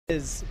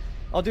Miz.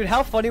 Oh, dude,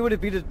 how funny would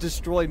it be to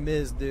destroy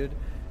Miz, dude?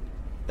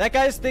 That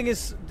guy's thing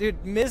is,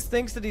 dude, Miz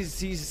thinks that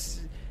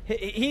he's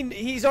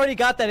already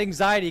got that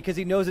anxiety because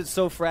he knows it's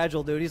so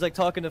fragile, dude. He's like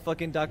talking to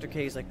fucking Dr.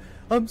 K. He's like,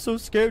 I'm so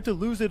scared to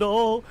lose it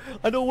all.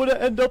 I don't want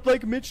to end up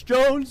like Mitch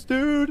Jones,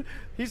 dude.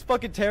 He's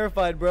fucking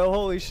terrified, bro.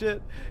 Holy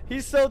shit.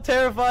 He's so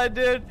terrified,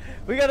 dude.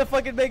 We gotta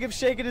fucking make him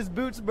shake in his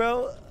boots,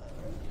 bro.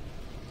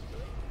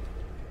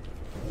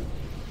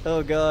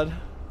 Oh, God.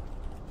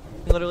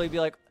 He'd literally be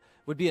like,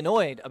 would be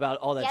annoyed about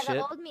all that shit.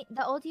 Yeah,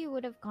 the old you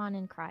would have gone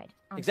and cried.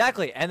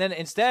 Exactly, and then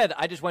instead,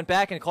 I just went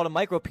back and called him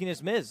micro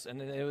penis Miz, and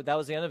that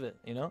was the end of it.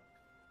 You know,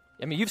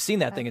 I mean, you've seen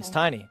that thing; it's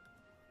tiny.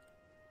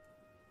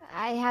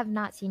 I have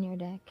not seen your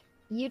dick.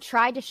 You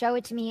tried to show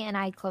it to me, and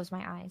I closed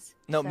my eyes.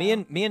 No, so. me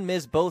and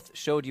Miz both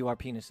showed you our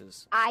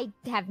penises. I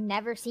have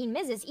never seen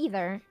Miz's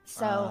either.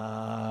 So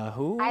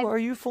who are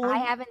you fooling? I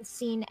haven't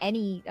seen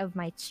any of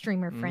my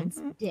streamer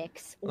friends'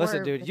 dicks.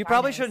 Listen, dude, you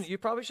probably shouldn't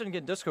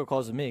get Discord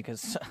calls with me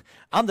because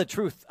I'm the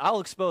truth. I'll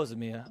expose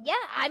Mia. Yeah,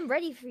 I'm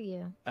ready for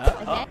you.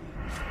 Okay.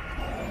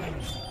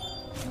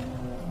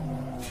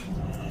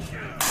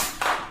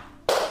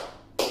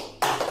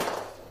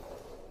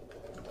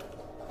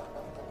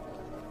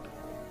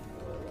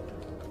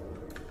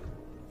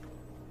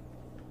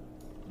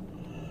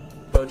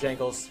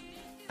 Bojangles.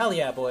 Hell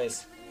yeah,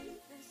 boys.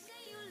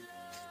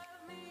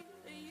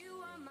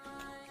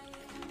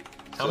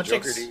 How much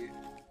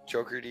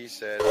Joker D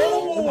said.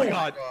 Oh my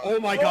god! Oh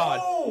my god!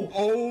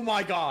 Oh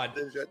my god!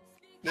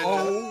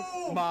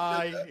 Oh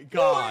my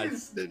god!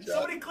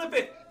 Somebody clip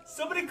it!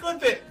 Somebody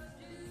clip it!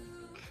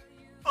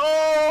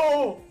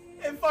 Oh!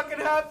 It fucking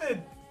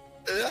happened!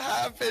 It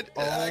happened!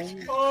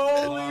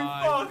 Holy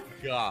fuck!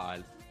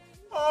 God!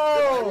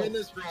 Oh! If I win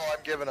this roll,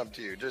 I'm giving them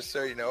to you, just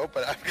so you know,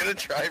 but I'm gonna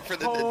try for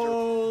the ninja.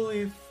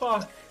 Holy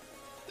fuck!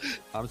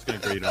 I'm just gonna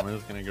greet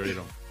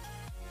him.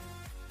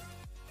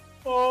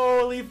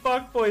 Holy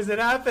fuck, boys! It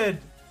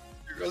happened!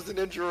 Here goes the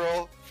ninja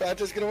roll.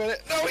 Fanta's gonna win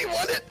it. No, he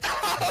won it!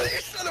 Oh,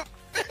 you son of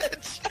a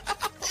bitch!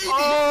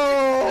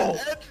 Oh!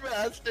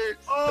 Edgebastard!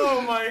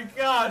 Oh my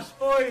gosh,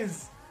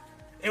 boys!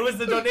 It was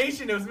the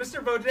donation. It was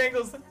Mr.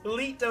 Bojangles'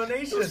 elite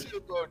donation. Mr.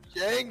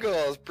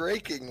 Bojangles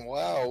breaking.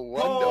 Wow, one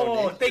donation.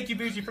 donation. Thank you,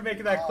 Bucci, for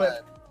making that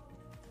clip.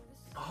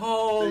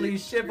 Holy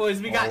shit,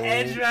 boys! We got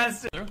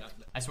Edgebastard.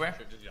 I swear.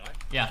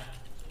 Yeah.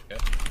 Okay.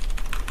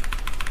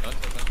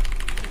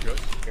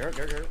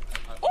 Here.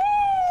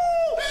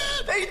 Oh!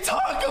 They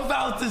talk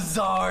about the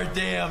Czar.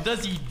 Damn.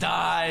 Does he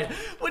die?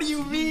 What do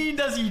you mean?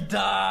 Does he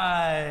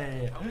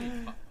die?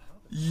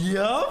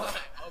 Yup.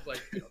 What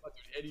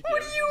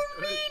do you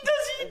mean?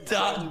 Does he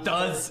die?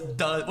 Does.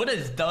 What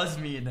does does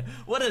mean?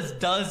 What does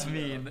does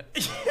mean?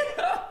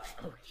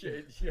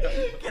 Okay, yeah.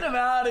 Get him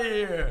out of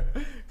here.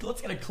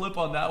 Let's get a clip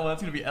on that one.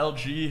 That's gonna be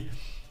LG.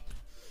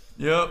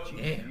 Yep.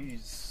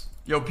 Jeez.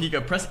 Yo,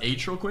 Pika, press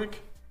H real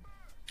quick.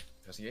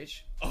 Pressing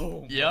H?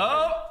 Oh.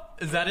 Yup.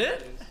 Is that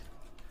it?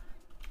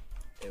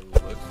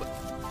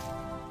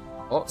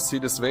 Oh, see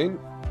this vein?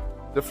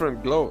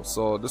 Different glow.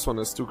 So this one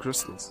has 2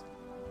 crystals.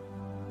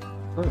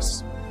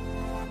 Nice.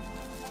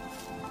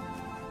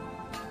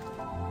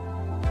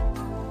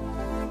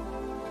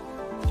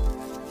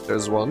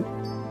 There's one.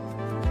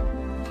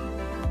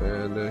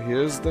 And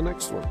here's the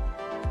next one.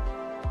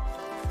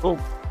 Oh,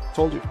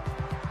 told you.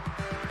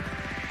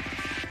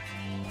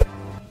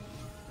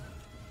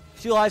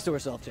 She lies to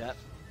herself, chat.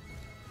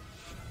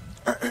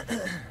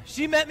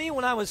 She met me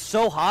when I was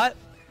so hot,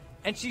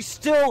 and she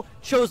still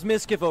chose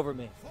Miskiff over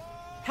me.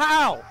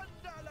 How?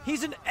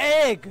 He's an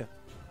egg.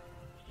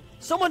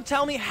 Someone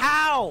tell me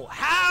how.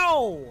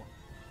 How?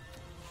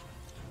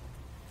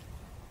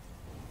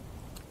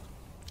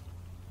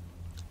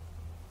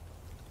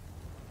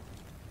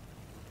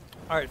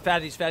 All right,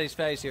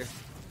 fatties here.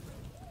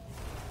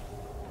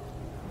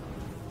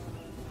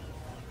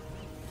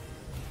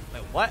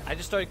 Wait, what? I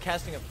just started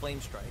casting a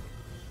flame strike.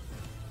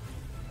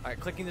 All right,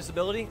 clicking this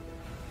ability.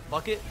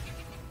 Bucket.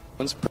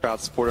 One's proud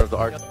supporter of the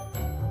art.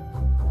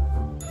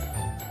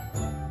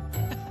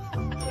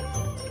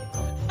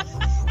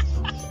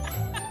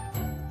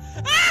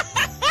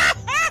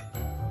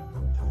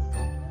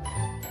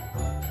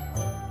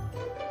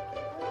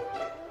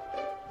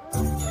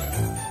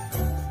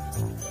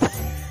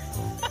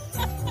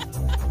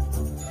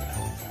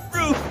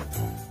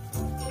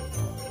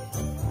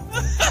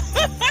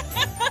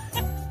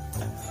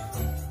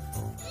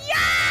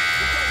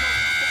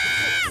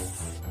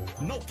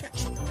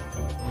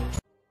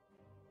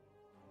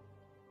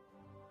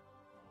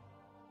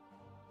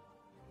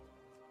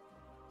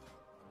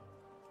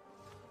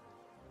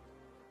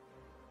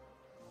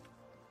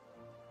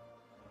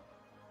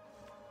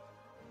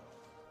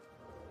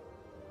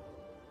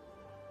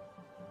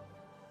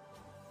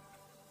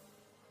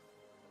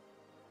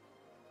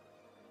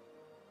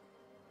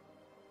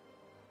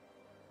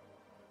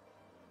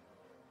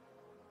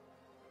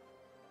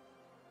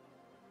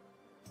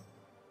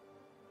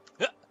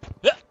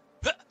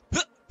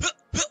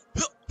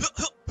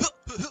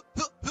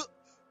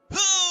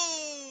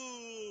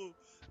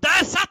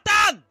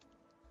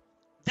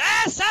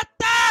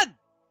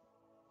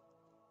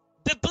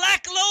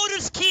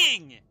 Lotus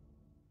King!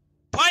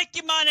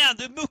 Pike mannen,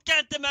 du muckar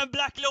inte med en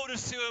Black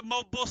Lotus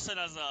mobbossen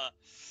alltså.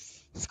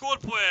 Skål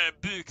på er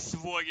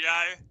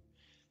buksvågrar.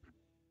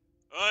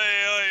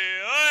 Oj,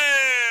 oj, oj,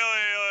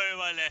 oj, oj,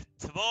 vad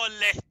lätt. Vad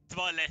lätt,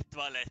 vad lätt,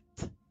 vad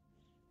lätt.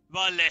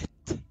 Vad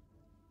lätt.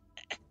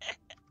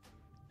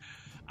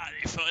 Ja,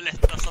 det är för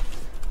lätt alltså.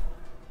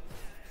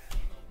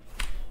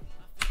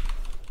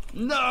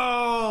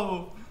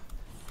 No!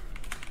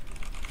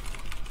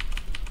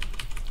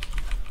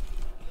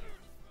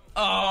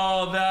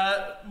 Oh,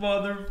 that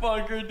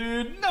motherfucker,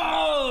 dude.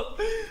 No!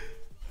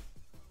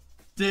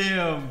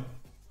 Damn.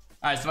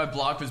 Alright, so my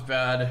block was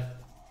bad.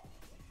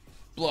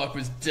 Block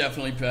was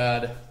definitely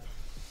bad.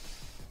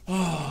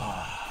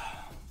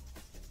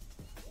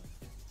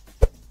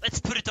 Let's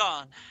put it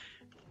on.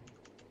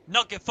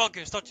 Nugget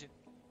fucker, start you.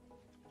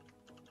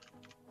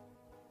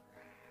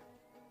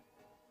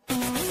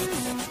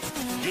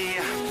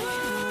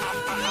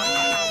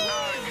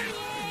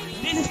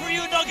 This is for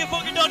you, Nugget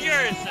fucking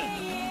Dodgers.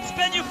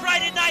 Spend your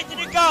Friday night in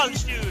the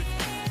Gulch, dude.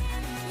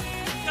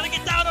 Gonna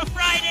get down on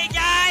Friday,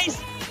 guys.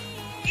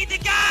 In the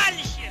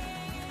Gulch.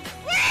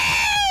 Woo!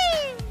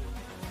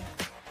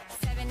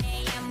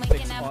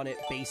 On it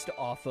based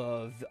off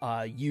of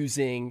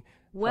using.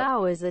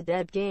 WoW is a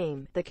dead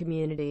game. The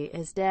community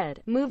is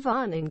dead. Move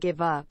on and give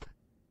up.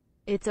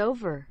 It's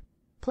over.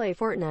 Play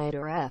Fortnite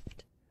or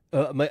effed.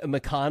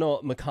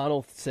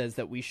 McConnell says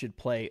that we should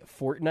play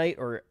Fortnite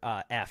or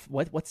F.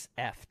 What's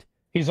effed?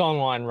 He's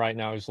online right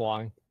now. He's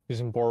lying. He's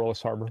in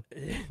Borealis Harbor.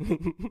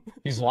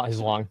 He's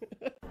lying.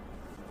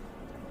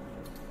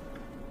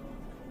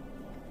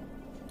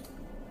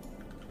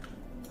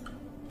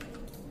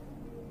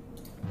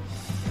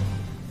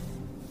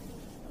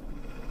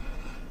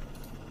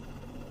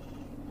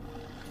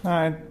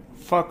 Alright,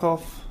 fuck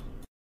off.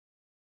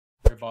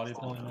 Your body's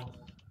going now.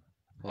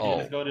 Oh,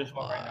 just go to this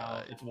one right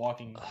now. It's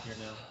walking here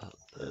now.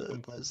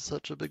 It's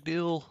such a big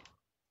deal.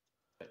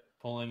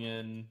 Pulling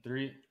in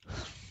 3,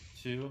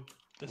 2.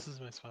 This is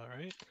my spot,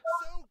 right?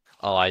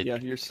 Oh, I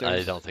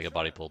don't think a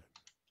body pulled.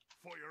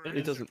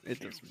 It doesn't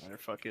matter,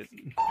 fuck it.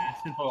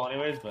 It's been full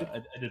anyways, but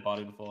I did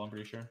body the full, I'm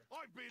pretty sure.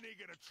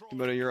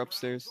 But you're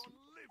upstairs.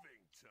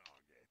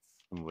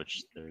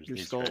 Which there's Your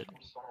these skull.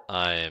 guys.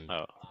 I'm.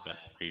 Oh,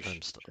 okay.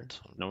 I'm stuck.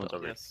 No one's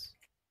over. Yes.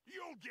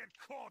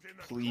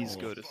 Please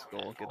go to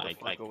skull. Get the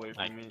fuck away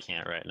from me. I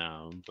can't right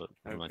now, but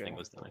my thing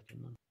was done.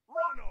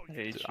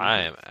 Dude,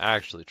 I am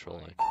actually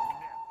trolling. I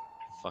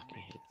fucking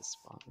hate this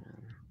spot,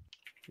 man.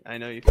 I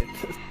know you hate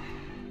this.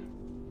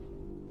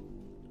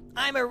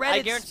 I'm a Reddit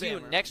I guarantee you,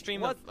 spammer. next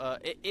stream, What?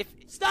 if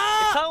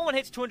Stop! someone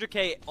hits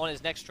 200k on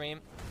his next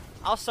stream,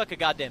 I'll suck a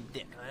goddamn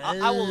dick.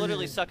 I will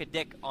literally suck a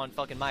dick on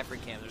fucking my free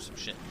cams or some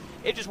shit.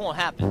 It just won't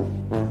happen.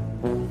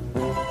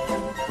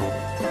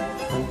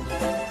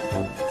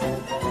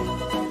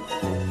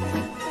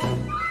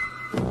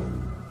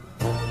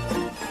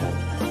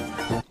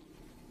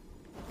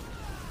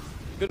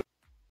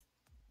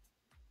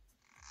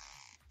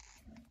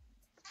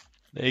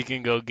 They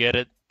can go get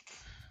it.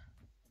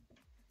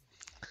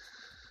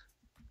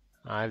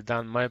 I've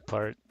done my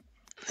part.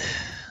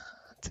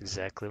 That's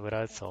exactly what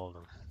I told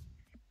them.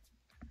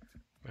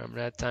 Remember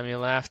that time you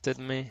laughed at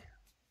me?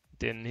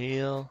 Didn't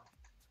heal,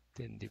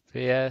 didn't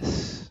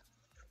DPS,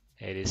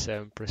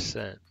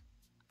 87%.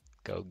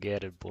 Go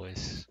get it,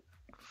 boys.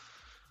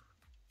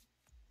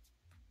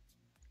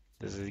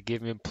 Does it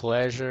give me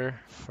pleasure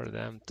for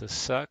them to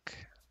suck?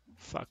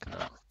 Fuck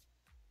no.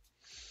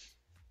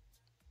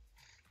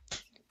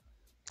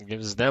 It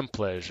gives them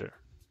pleasure.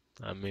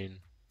 I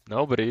mean,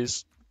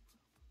 nobody's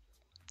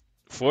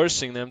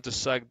forcing them to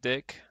suck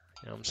dick.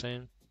 You know what I'm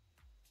saying?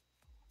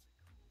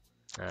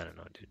 I don't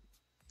know, dude.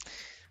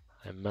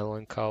 I'm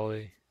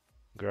melancholy,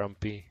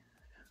 grumpy,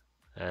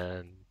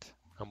 and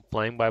I'm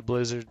playing by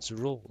Blizzard's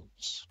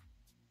rules.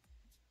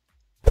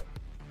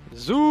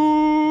 Zoom!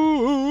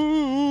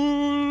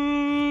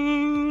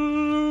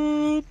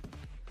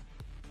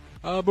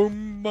 I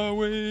boom my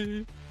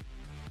way.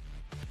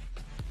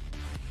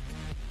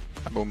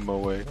 I boom my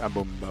way. I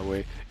boom my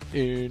way.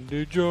 In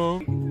the jungle.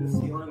 The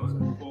ceiling was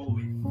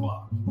holy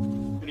fuck.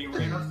 And he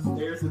ran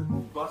upstairs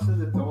and busted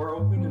the door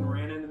open and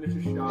ran into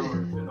Mitch's shower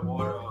and turned the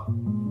water off.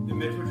 And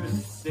Mitch was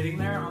just sitting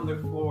there on the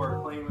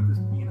floor playing with his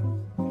penis.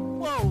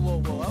 Whoa,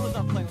 whoa, whoa! I was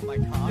not playing with my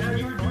cock. Yeah,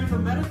 you were doing the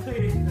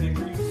meditating thing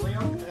where you lay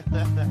on.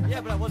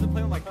 Yeah, but I wasn't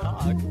playing with my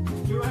cock.